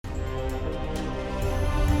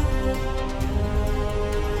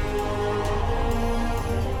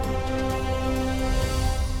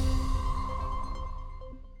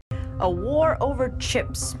A war over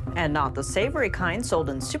chips, and not the savory kind sold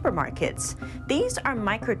in supermarkets. These are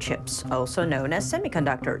microchips, also known as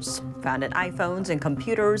semiconductors. Found in iPhones and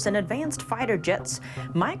computers and advanced fighter jets,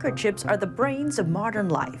 microchips are the brains of modern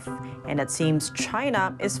life. And it seems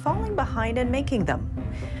China is falling behind in making them.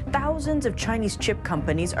 Thousands of Chinese chip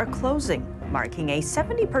companies are closing, marking a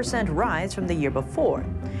 70% rise from the year before.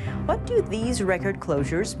 What do these record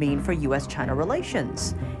closures mean for U.S.-China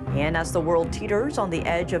relations? And as the world teeters on the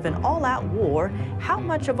edge of an all-out war, how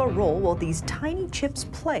much of a role will these tiny chips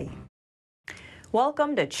play?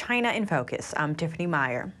 Welcome to China in Focus. I'm Tiffany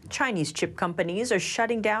Meyer. Chinese chip companies are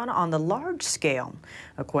shutting down on the large scale.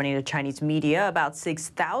 According to Chinese media, about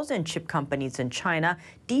 6,000 chip companies in China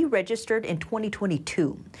deregistered in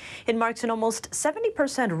 2022. It marks an almost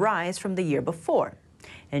 70% rise from the year before.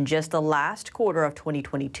 In just the last quarter of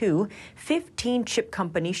 2022, 15 chip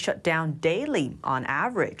companies shut down daily on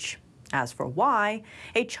average. As for why,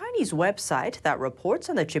 a Chinese website that reports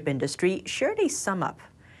on the chip industry shared a sum up.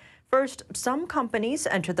 First, some companies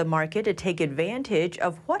entered the market to take advantage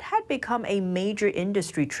of what had become a major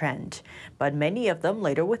industry trend, but many of them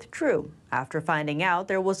later withdrew after finding out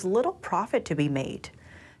there was little profit to be made.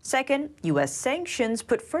 Second, U.S. sanctions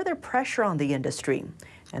put further pressure on the industry.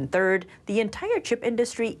 And third, the entire chip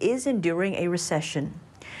industry is enduring a recession.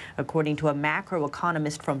 According to a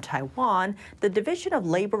macroeconomist from Taiwan, the division of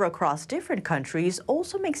labor across different countries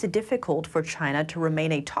also makes it difficult for China to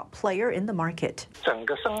remain a top player in the market.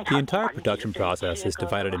 The entire production process is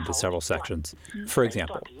divided into several sections. For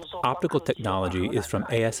example, optical technology is from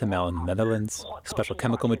ASML in the Netherlands, special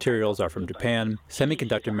chemical materials are from Japan,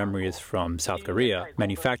 semiconductor memory is from South Korea,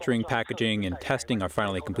 manufacturing, packaging, and testing are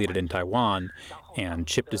finally completed in Taiwan, and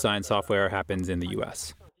chip design software happens in the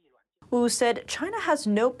U.S. Wu said China has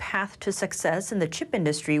no path to success in the chip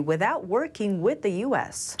industry without working with the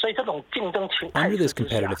U.S. Under this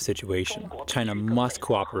competitive situation, China must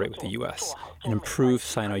cooperate with the U.S. and improve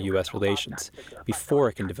Sino-U.S. relations before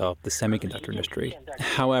it can develop the semiconductor industry.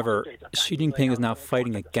 However, Xi Jinping is now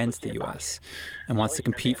fighting against the U.S. and wants to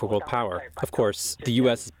compete for world power. Of course, the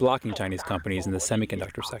U.S. is blocking Chinese companies in the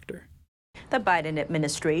semiconductor sector. The Biden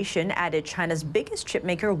administration added China's biggest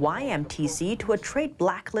chipmaker YMTC to a trade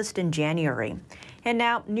blacklist in January. And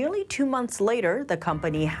now, nearly 2 months later, the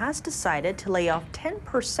company has decided to lay off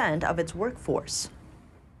 10% of its workforce.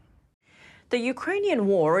 The Ukrainian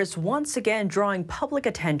war is once again drawing public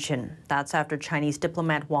attention. That's after Chinese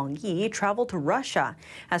diplomat Wang Yi traveled to Russia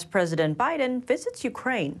as President Biden visits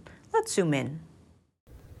Ukraine. Let's zoom in.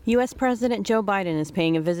 U.S. President Joe Biden is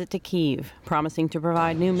paying a visit to Kyiv, promising to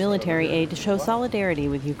provide new military aid to show solidarity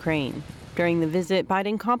with Ukraine. During the visit,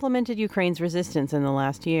 Biden complimented Ukraine's resistance in the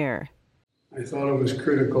last year. I thought it was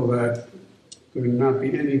critical that there would not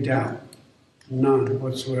be any doubt, none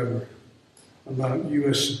whatsoever, about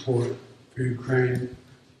U.S. support for Ukraine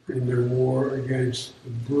in their war against the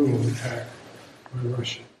brutal attack by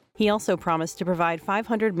Russia. He also promised to provide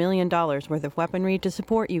 $500 million worth of weaponry to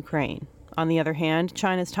support Ukraine. On the other hand,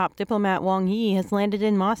 China's top diplomat Wang Yi has landed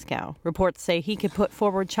in Moscow. Reports say he could put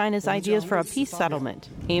forward China's ideas for a peace settlement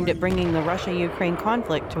aimed at bringing the Russia-Ukraine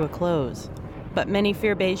conflict to a close. But many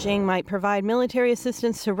fear Beijing might provide military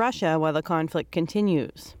assistance to Russia while the conflict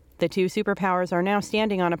continues. The two superpowers are now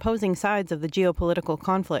standing on opposing sides of the geopolitical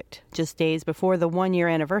conflict, just days before the one-year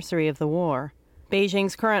anniversary of the war.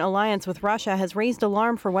 Beijing's current alliance with Russia has raised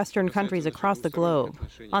alarm for Western countries across the globe.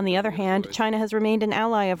 On the other hand, China has remained an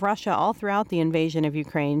ally of Russia all throughout the invasion of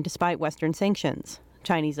Ukraine, despite Western sanctions.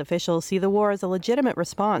 Chinese officials see the war as a legitimate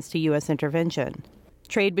response to U.S. intervention.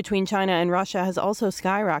 Trade between China and Russia has also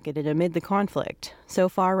skyrocketed amid the conflict. So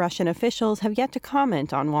far, Russian officials have yet to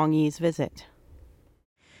comment on Wang Yi's visit.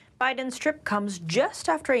 Biden's trip comes just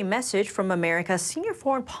after a message from America's senior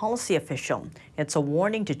foreign policy official. It's a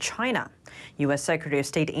warning to China. U.S. Secretary of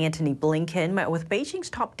State Antony Blinken met with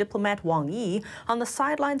Beijing's top diplomat Wang Yi on the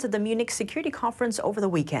sidelines of the Munich Security Conference over the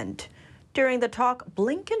weekend. During the talk,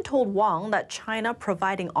 Blinken told Wang that China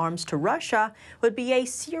providing arms to Russia would be a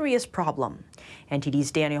serious problem.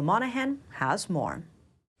 NTD's Daniel Monahan has more.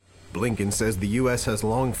 Blinken says the U.S. has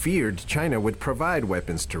long feared China would provide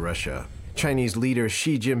weapons to Russia. Chinese leader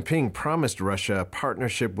Xi Jinping promised Russia a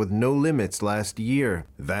partnership with no limits last year.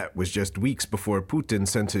 That was just weeks before Putin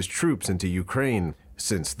sent his troops into Ukraine.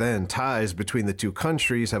 Since then, ties between the two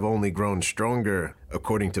countries have only grown stronger.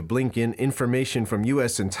 According to Blinken, information from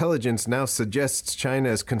U.S. intelligence now suggests China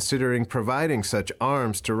is considering providing such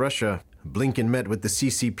arms to Russia. Blinken met with the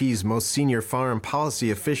CCP's most senior foreign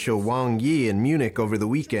policy official Wang Yi in Munich over the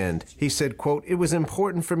weekend. He said, quote, "It was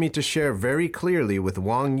important for me to share very clearly with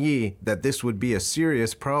Wang Yi that this would be a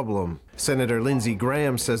serious problem." Senator Lindsey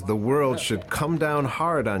Graham says the world should come down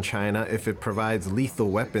hard on China if it provides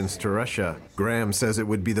lethal weapons to Russia. Graham says it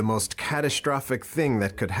would be the most catastrophic thing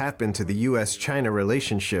that could happen to the U.S.-China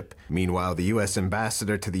relationship. Meanwhile, the U.S.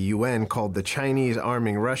 ambassador to the UN called the Chinese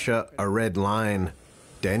arming Russia a red line.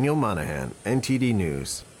 Daniel Monahan, NTD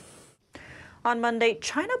News. On Monday,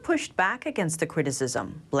 China pushed back against the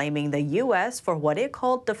criticism, blaming the U.S. for what it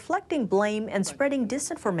called deflecting blame and spreading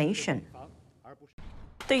disinformation.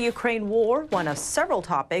 The Ukraine war, one of several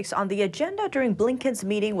topics on the agenda during Blinken's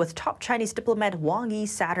meeting with top Chinese diplomat Wang Yi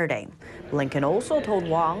Saturday. Blinken also told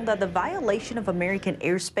Wang that the violation of American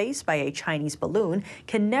airspace by a Chinese balloon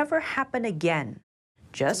can never happen again.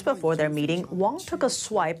 Just before their meeting, Wang took a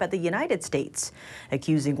swipe at the United States,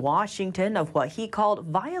 accusing Washington of what he called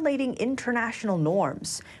violating international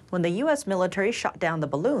norms when the U.S. military shot down the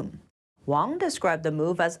balloon. Wang described the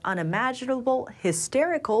move as unimaginable,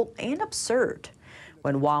 hysterical, and absurd.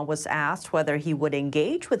 When Wang was asked whether he would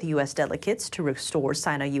engage with U.S. delegates to restore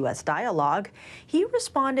Sino-U.S. dialogue, he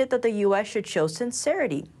responded that the U.S. should show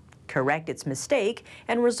sincerity, correct its mistake,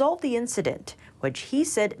 and resolve the incident, which he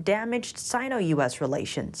said damaged Sino-U.S.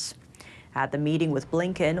 relations. At the meeting with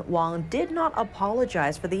Blinken, Wang did not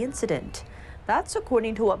apologize for the incident. That's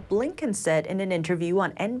according to what Blinken said in an interview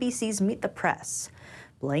on NBC's Meet the Press.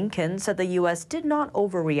 Blinken said the U.S. did not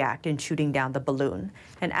overreact in shooting down the balloon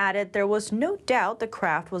and added there was no doubt the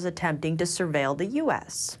craft was attempting to surveil the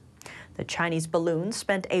U.S. The Chinese balloon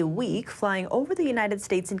spent a week flying over the United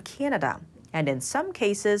States and Canada, and in some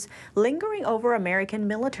cases, lingering over American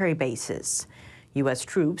military bases. U.S.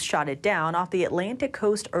 troops shot it down off the Atlantic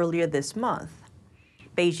coast earlier this month.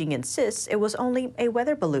 Beijing insists it was only a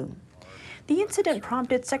weather balloon. The incident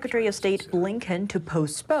prompted Secretary of State Blinken to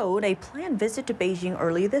postpone a planned visit to Beijing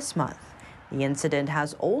early this month. The incident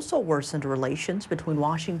has also worsened relations between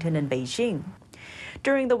Washington and Beijing.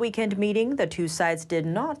 During the weekend meeting, the two sides did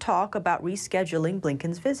not talk about rescheduling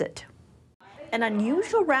Blinken's visit. An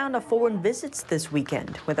unusual round of foreign visits this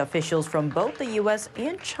weekend, with officials from both the U.S.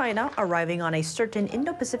 and China arriving on a certain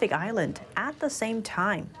Indo-Pacific island at the same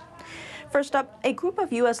time. First up, a group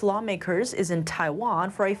of U.S. lawmakers is in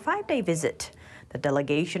Taiwan for a 5-day visit. The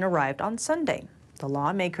delegation arrived on Sunday. The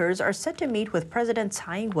lawmakers are set to meet with President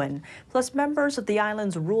Tsai Ing-wen, plus members of the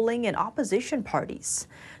island's ruling and opposition parties.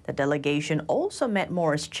 The delegation also met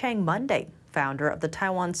Morris Chang Monday, founder of the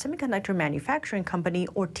Taiwan Semiconductor Manufacturing Company,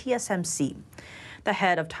 or TSMC. The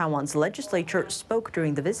head of Taiwan's legislature spoke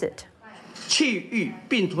during the visit.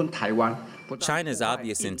 China's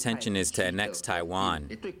obvious intention is to annex Taiwan.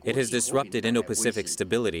 It has disrupted Indo-Pacific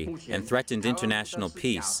stability and threatened international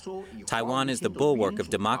peace. Taiwan is the bulwark of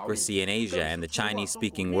democracy in Asia and the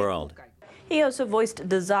Chinese-speaking world. He also voiced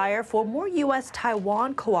desire for more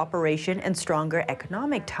U.S.-Taiwan cooperation and stronger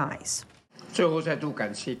economic ties.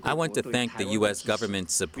 I want to thank the U.S.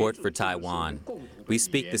 government's support for Taiwan. We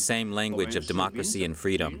speak the same language of democracy and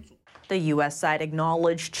freedom. The U.S. side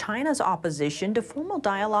acknowledged China's opposition to formal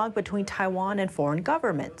dialogue between Taiwan and foreign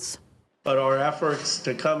governments. But our efforts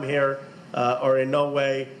to come here are in no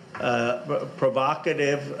way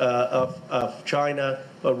provocative of China,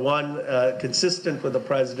 but one consistent with the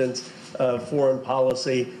president's foreign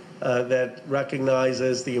policy that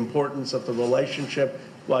recognizes the importance of the relationship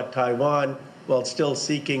with Taiwan while still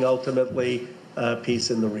seeking ultimately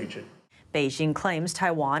peace in the region. Beijing claims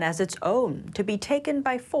Taiwan as its own, to be taken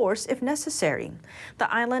by force if necessary. The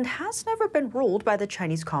island has never been ruled by the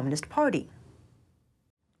Chinese Communist Party.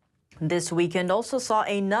 This weekend also saw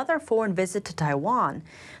another foreign visit to Taiwan,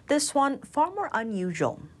 this one far more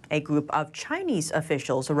unusual. A group of Chinese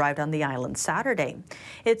officials arrived on the island Saturday.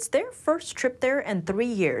 It's their first trip there in 3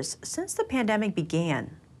 years since the pandemic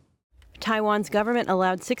began. Taiwan's government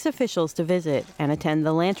allowed 6 officials to visit and attend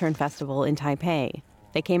the Lantern Festival in Taipei.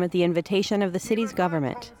 They came at the invitation of the city's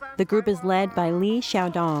government. The group is led by Li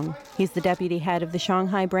Xiaodong. He's the deputy head of the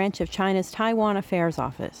Shanghai branch of China's Taiwan Affairs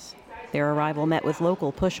Office. Their arrival met with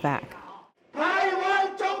local pushback.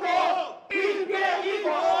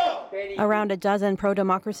 Around a dozen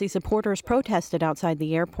pro-democracy supporters protested outside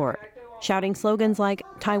the airport, shouting slogans like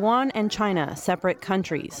 "Taiwan and China, separate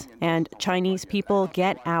countries," and "Chinese people,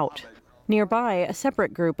 get out." Nearby, a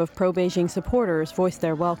separate group of pro-Beijing supporters voiced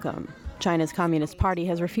their welcome. China's Communist Party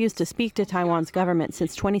has refused to speak to Taiwan's government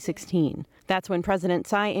since 2016. That's when President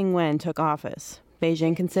Tsai Ing-wen took office.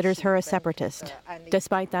 Beijing considers her a separatist.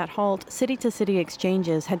 Despite that halt, city-to-city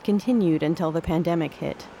exchanges had continued until the pandemic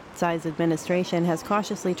hit. Tsai's administration has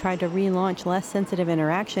cautiously tried to relaunch less sensitive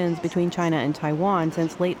interactions between China and Taiwan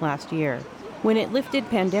since late last year, when it lifted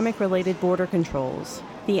pandemic-related border controls.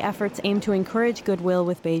 The efforts aim to encourage goodwill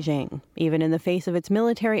with Beijing, even in the face of its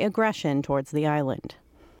military aggression towards the island.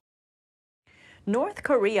 North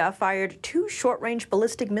Korea fired 2 short-range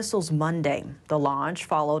ballistic missiles Monday. The launch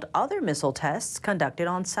followed other missile tests conducted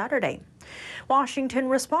on Saturday. Washington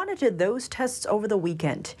responded to those tests over the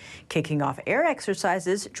weekend, kicking off air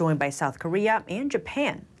exercises joined by South Korea and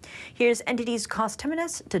Japan. Here's NTD's Cos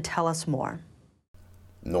Temenes to tell us more.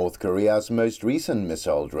 North Korea's most recent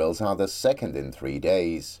missile drills are the second in 3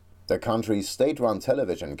 days. The country's state-run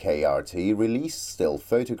television KRT released still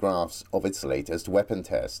photographs of its latest weapon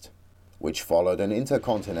test, which followed an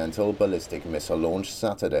intercontinental ballistic missile launch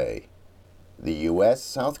Saturday. The US,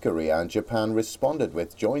 South Korea and Japan responded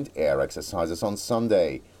with joint air exercises on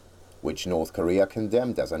Sunday, which North Korea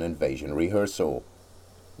condemned as an invasion rehearsal.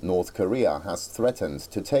 North Korea has threatened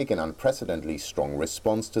to take an unprecedentedly strong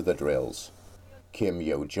response to the drills. Kim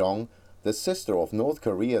Yo-jong, the sister of North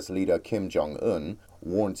Korea's leader Kim Jong-un,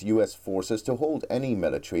 warned US forces to hold any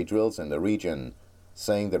military drills in the region,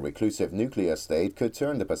 saying the reclusive nuclear state could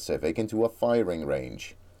turn the Pacific into a firing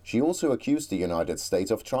range. She also accused the United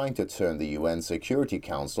States of trying to turn the UN Security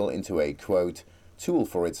Council into a, quote, tool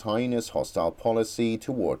for its heinous hostile policy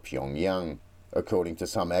toward Pyongyang. According to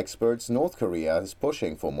some experts, North Korea is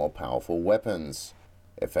pushing for more powerful weapons,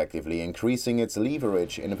 effectively increasing its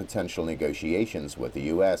leverage in potential negotiations with the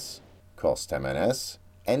US. Cos Temenes,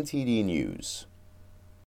 NTD News.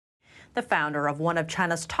 The founder of one of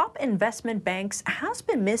China's top investment banks has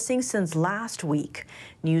been missing since last week.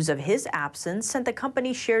 News of his absence sent the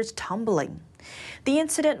company's shares tumbling. The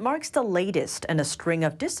incident marks the latest in a string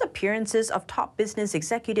of disappearances of top business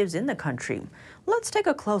executives in the country. Let's take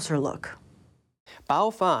a closer look.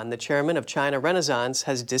 Bao Fan, the chairman of China Renaissance,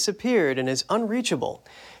 has disappeared and is unreachable.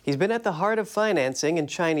 He's been at the heart of financing and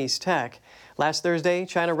Chinese tech. Last Thursday,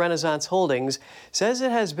 China Renaissance Holdings says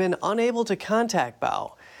it has been unable to contact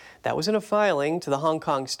Bao. That was in a filing to the Hong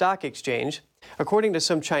Kong Stock Exchange. According to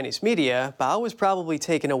some Chinese media, Bao was probably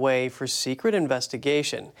taken away for secret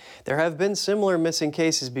investigation. There have been similar missing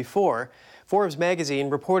cases before. Forbes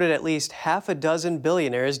magazine reported at least half a dozen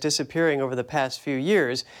billionaires disappearing over the past few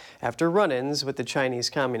years after run-ins with the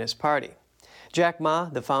Chinese Communist Party. Jack Ma,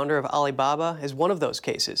 the founder of Alibaba, is one of those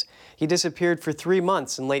cases. He disappeared for 3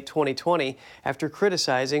 months in late 2020 after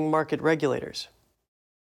criticizing market regulators.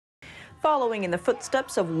 Following in the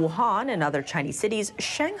footsteps of Wuhan and other Chinese cities,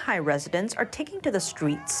 Shanghai residents are taking to the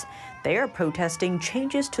streets. They are protesting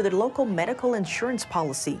changes to the local medical insurance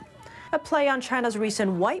policy. A play on China's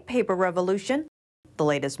recent white paper revolution. The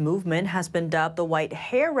latest movement has been dubbed the White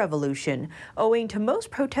Hair Revolution, owing to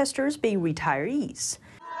most protesters being retirees.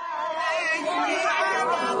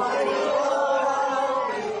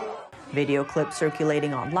 Video clips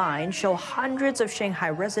circulating online show hundreds of Shanghai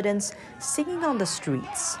residents singing on the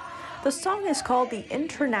streets. The song is called The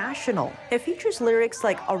International. It features lyrics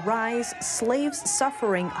like "Arise, slaves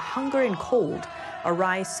suffering hunger and cold.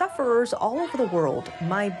 Arise, sufferers all over the world.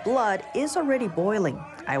 My blood is already boiling.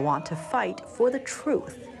 I want to fight for the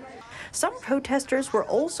truth." Some protesters were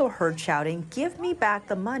also heard shouting, "Give me back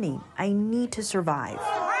the money. I need to survive."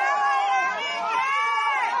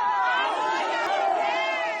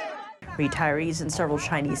 Retirees in several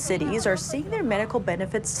Chinese cities are seeing their medical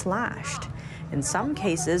benefits slashed. In some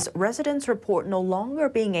cases, residents report no longer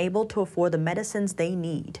being able to afford the medicines they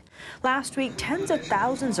need. Last week, tens of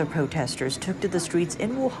thousands of protesters took to the streets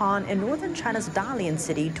in Wuhan and northern China's Dalian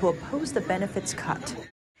city to oppose the benefits cut.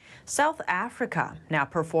 South Africa now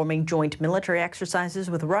performing joint military exercises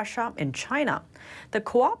with Russia and China. The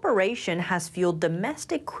cooperation has fueled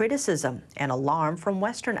domestic criticism and alarm from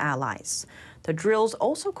Western allies. The drills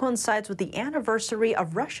also coincides with the anniversary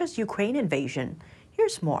of Russia's Ukraine invasion.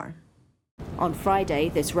 Here's more. On Friday,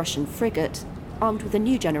 this Russian frigate, armed with a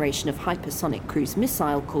new generation of hypersonic cruise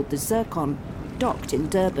missile called the Zircon, docked in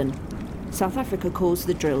Durban. South Africa calls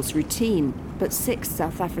the drills routine, but 6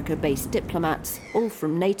 South Africa-based diplomats, all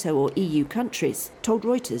from NATO or EU countries, told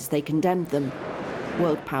Reuters they condemned them.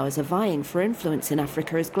 World powers are vying for influence in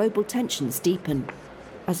Africa as global tensions deepen,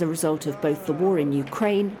 as a result of both the war in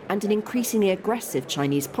Ukraine and an increasingly aggressive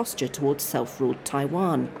Chinese posture towards self-ruled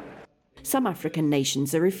Taiwan. Some African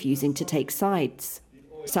nations are refusing to take sides.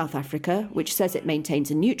 South Africa, which says it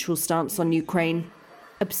maintains a neutral stance on Ukraine,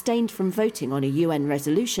 abstained from voting on a UN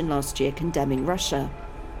resolution last year condemning Russia.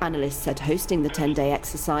 Analysts said hosting the 10-day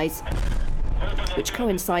exercise, which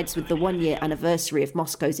coincides with the 1-year anniversary of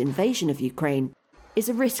Moscow's invasion of Ukraine, is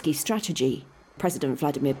a risky strategy. President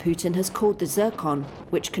Vladimir Putin has called the Zircon,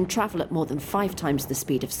 which can travel at more than 5 times the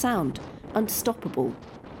speed of sound, unstoppable.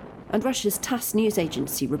 And Russia's TASS news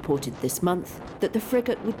agency reported this month that the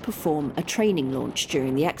frigate would perform a training launch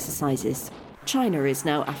during the exercises. China is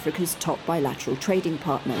now Africa's top bilateral trading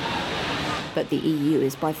partner. But the EU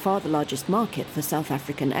is by far the largest market for South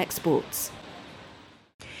African exports.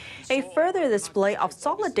 A further display of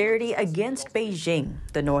solidarity against Beijing.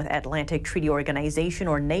 The North Atlantic Treaty Organization,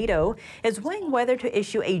 or NATO, is weighing whether to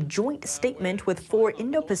issue a joint statement with 4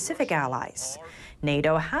 Indo-Pacific allies.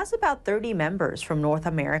 NATO has about 30 members from North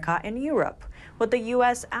America and Europe, with the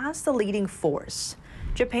U.S. as the leading force.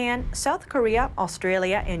 Japan, South Korea,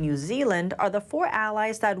 Australia, and New Zealand are the 4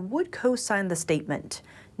 allies that would co-sign the statement.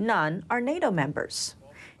 None are NATO members.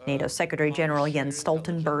 NATO Secretary General Jens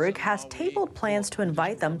Stoltenberg has tabled plans to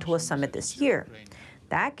invite them to a summit this year.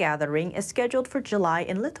 That gathering is scheduled for July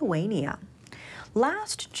in Lithuania.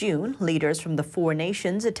 Last June, leaders from the 4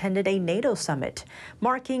 nations attended a NATO summit,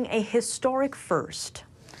 marking a historic first.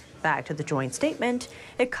 Back to the joint statement,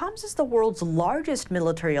 it comes as the world's largest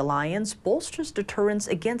military alliance bolsters deterrence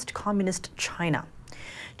against communist China.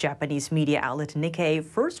 Japanese media outlet Nikkei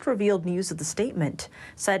first revealed news of the statement,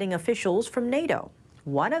 citing officials from NATO.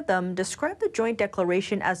 One of them described the joint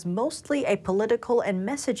declaration as mostly a political and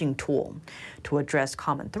messaging tool to address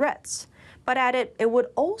common threats, but added it would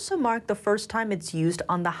also mark the first time it's used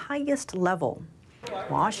on the highest level.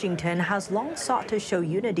 Washington has long sought to show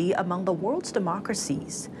unity among the world's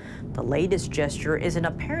democracies. The latest gesture is an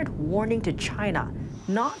apparent warning to China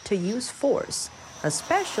not to use force,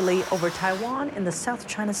 especially over Taiwan in the South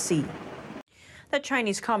China Sea. The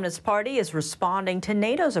Chinese Communist Party is responding to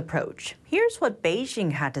NATO's approach. Here's what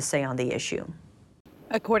Beijing had to say on the issue.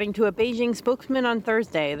 According to a Beijing spokesman on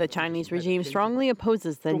Thursday, the Chinese regime strongly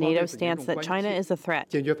opposes the NATO stance that China is a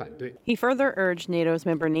threat. He further urged NATO's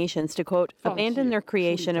member nations to, quote, abandon their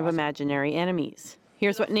creation of imaginary enemies.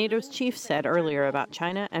 Here's what NATO's chief said earlier about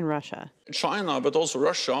China and Russia. China, but also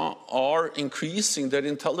Russia, are increasing their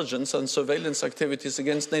intelligence and surveillance activities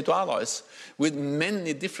against NATO allies with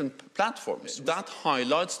many different platforms. That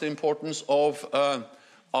highlights the importance of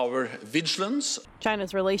our vigilance.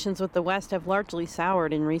 China's relations with the West have largely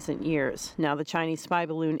soured in recent years. Now the Chinese spy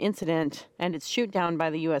balloon incident and its shoot-down by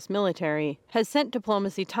the U.S. military has sent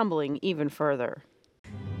diplomacy tumbling even further.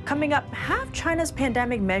 Coming up, have China's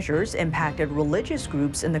pandemic measures impacted religious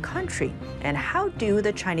groups in the country? And how do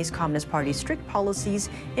the Chinese Communist Party's strict policies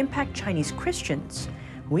impact Chinese Christians?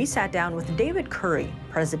 We sat down with David Curry,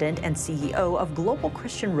 President and CEO of Global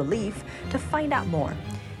Christian Relief, to find out more.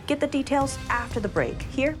 Get the details after the break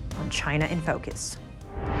here on China in Focus.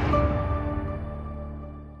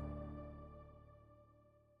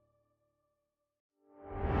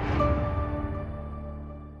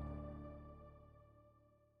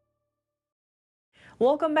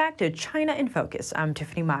 Welcome back to China in Focus. I'm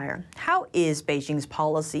Tiffany Meyer. How is Beijing's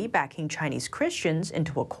policy backing Chinese Christians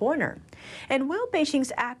into a corner? And will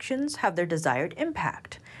Beijing's actions have their desired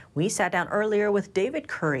impact? We sat down earlier with David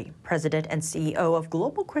Curry, President and CEO of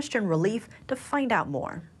Global Christian Relief, to find out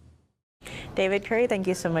more. David Curry, thank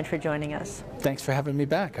you so much for joining us. Thanks for having me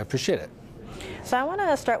back. I appreciate it. So I want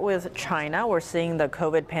to start with China. We're seeing the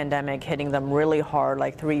COVID pandemic hitting them really hard,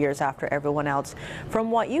 like 3 years after everyone else.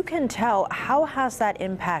 From what you can tell, how has that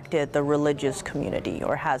impacted the religious community,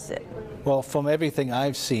 or has it? Well, from everything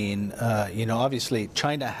I've seen, obviously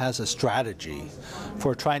China has a strategy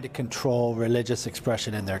for trying to control religious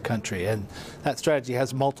expression in their country. And that strategy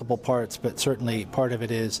has multiple parts, but certainly part of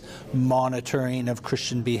it is monitoring of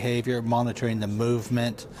Christian behavior, monitoring the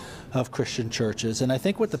movement of Christian churches. And I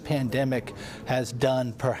think what the pandemic has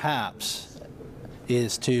done, perhaps,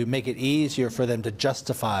 is to make it easier for them to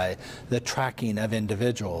justify the tracking of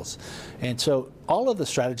individuals. And so all of the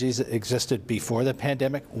strategies that existed before the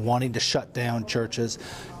pandemic, wanting to shut down churches,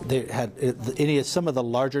 they had some of the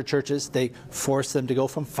larger churches, they forced them to go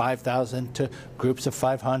from 5,000 to groups of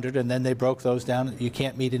 500, and then they broke those down. You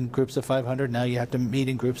can't meet in groups of 500, now you have to meet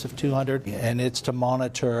in groups of 200. And it's to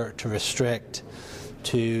monitor, to restrict,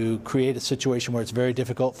 to create a situation where it's very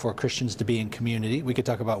difficult for Christians to be in community. We could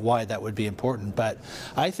talk about why that would be important, but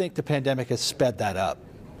I think the pandemic has sped that up.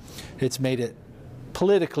 It's made it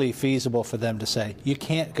politically feasible for them to say, you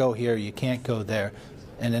can't go here, you can't go there,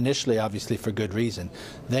 and initially, obviously, for good reason.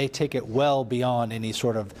 They take it well beyond any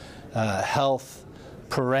sort of health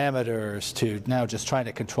parameters to now just trying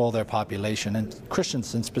to control their population, and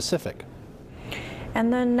Christians in specific.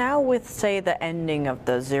 And then now with, say, the ending of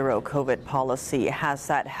the zero COVID policy, has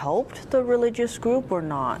that helped the religious group or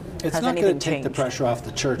not? It's not going to take the pressure off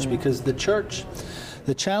the church, because the church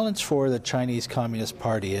The challenge for the Chinese Communist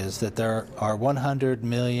Party is that there are 100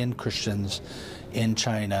 million Christians in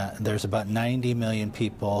China. There's about 90 million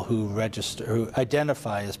people who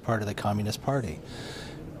identify as part of the Communist Party.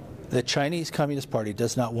 The Chinese Communist Party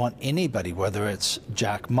does not want anybody, whether it's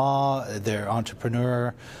Jack Ma, their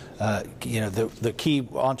entrepreneur, the key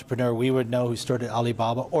entrepreneur we would know who started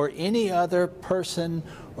Alibaba, or any other person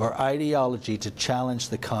or ideology to challenge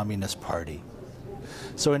the Communist Party.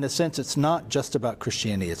 So in a sense, it's not just about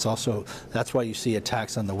Christianity. It's also, that's why you see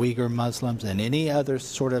attacks on the Uyghur Muslims and any other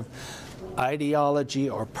sort of ideology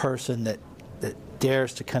or person that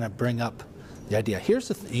dares to kind of bring up the idea. Here's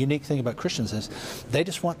the unique thing about Christians is they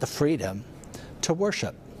just want the freedom to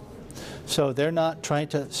worship. So they're not trying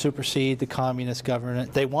to supersede the communist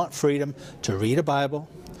government. They want freedom to read a Bible,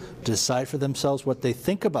 to decide for themselves what they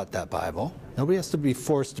think about that Bible. Nobody has to be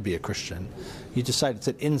forced to be a Christian. You decide, it's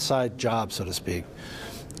an inside job, so to speak.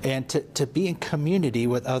 And to be in community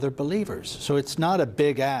with other believers. So it's not a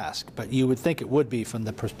big ask, but you would think it would be from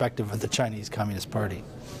the perspective of the Chinese Communist Party.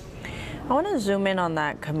 I want to zoom in on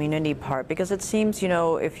that community part, because it seems,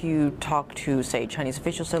 if you talk to, say, Chinese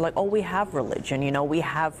officials, they're like, oh, we have religion, we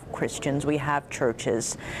have Christians, we have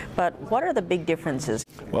churches. But what are the big differences?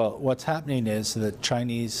 Well, what's happening is the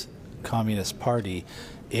Chinese Communist Party,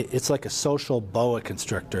 it's like a social boa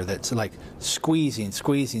constrictor that's like squeezing.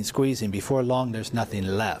 Before long, there's nothing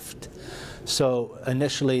left. So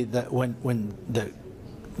initially, when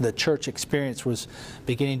the church experience was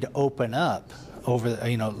beginning to open up,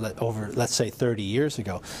 over let's say 30 years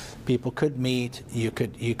ago, people could meet, you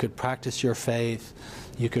could practice your faith,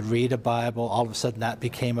 you could read a Bible. All of a sudden that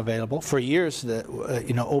became available. For years,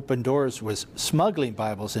 Open Doors was smuggling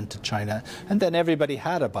Bibles into China, and then everybody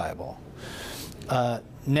had a Bible.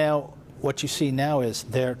 Now what you see now is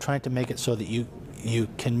they're trying to make it so that you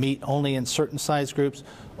can meet only in certain size groups,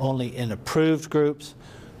 only in approved groups,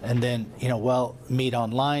 and then, meet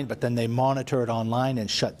online, but then they monitor it online and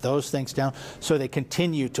shut those things down. So they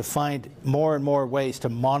continue to find more and more ways to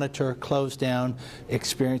monitor, close down,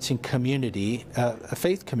 experiencing community,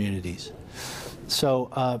 faith communities.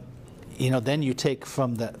 So, then you take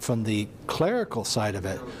from the clerical side of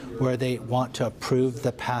it, where they want to approve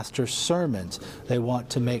the pastor's sermons. They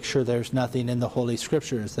want to make sure there's nothing in the Holy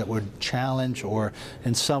Scriptures that would challenge or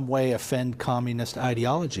in some way offend communist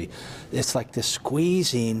ideology. It's like the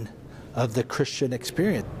squeezing of the Christian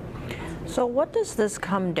experience. So what does this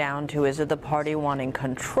come down to? Is it the party wanting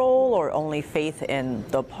control, or only faith in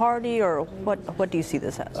the party, or what do you see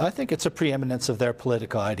this as? I think it's a preeminence of their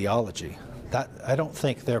political ideology. I don't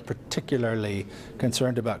think they're particularly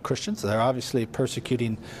concerned about Christians. They're obviously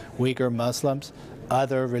persecuting Uyghur Muslims,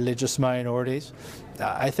 other religious minorities.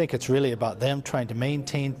 I think it's really about them trying to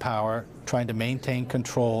maintain power, trying to maintain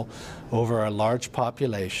control over a large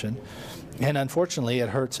population. And unfortunately, it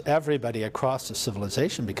hurts everybody across the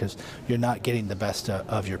civilization, because you're not getting the best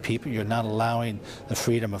of your people. You're not allowing the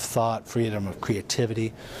freedom of thought, freedom of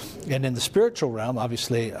creativity. And in the spiritual realm,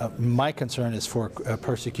 obviously, my concern is for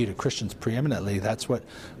persecuted Christians preeminently. That's what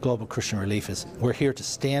Global Christian Relief is. We're here to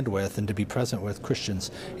stand with and to be present with Christians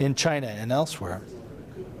in China and elsewhere.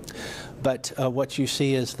 But what you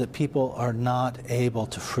see is that people are not able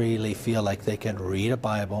to freely feel like they can read a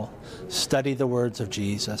Bible, study the words of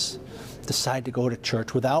Jesus, decide to go to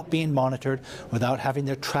church without being monitored, without having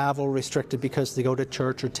their travel restricted because they go to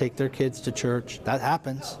church or take their kids to church. That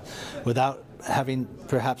happens. Without having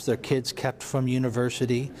perhaps their kids kept from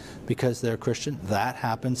university because they're Christian. That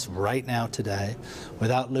happens right now today.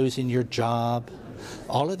 Without losing your job.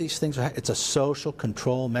 All of these things, it's a social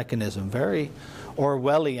control mechanism, very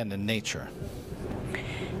Orwellian in nature.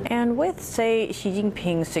 And with, say, Xi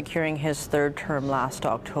Jinping securing his third term last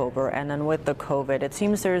October, and then with the COVID, it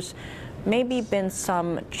seems there's maybe been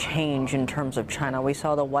some change in terms of China. We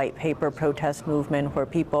saw the white paper protest movement, where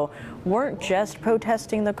people weren't just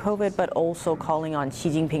protesting the COVID, but also calling on Xi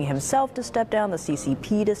Jinping himself to step down, the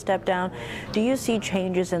CCP to step down. Do you see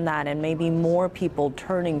changes in that, and maybe more people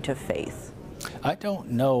turning to faith? I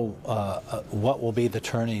don't know what will be the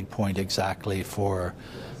turning point exactly for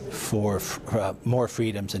more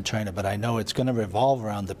freedoms in China, but I know it's going to revolve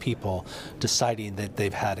around the people deciding that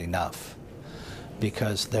they've had enough,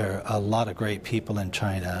 because there are a lot of great people in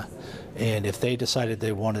China, and if they decided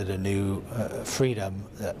they wanted a new freedom,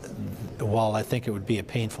 while I think it would be a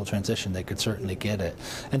painful transition, they could certainly get it.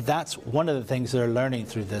 And that's one of the things they're learning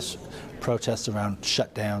through this protest around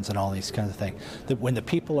shutdowns and all these kinds of things, that when the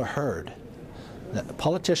people are heard, the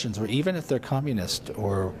politicians, or even if they're communist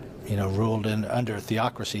or ruled under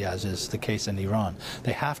theocracy, as is the case in Iran,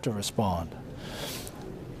 they have to respond.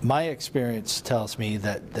 My experience tells me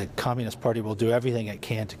that the Communist Party will do everything it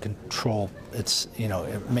can to control its,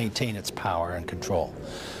 maintain its power and control.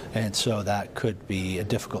 And so that could be a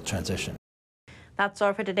difficult transition. That's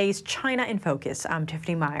all for today's China in Focus. I'm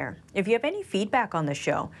Tiffany Meyer. If you have any feedback on the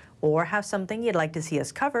show or have something you'd like to see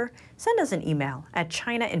us cover, send us an email at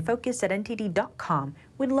chinainfocus@ntd.com.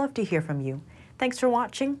 We'd love to hear from you. Thanks for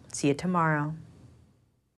watching. See you tomorrow.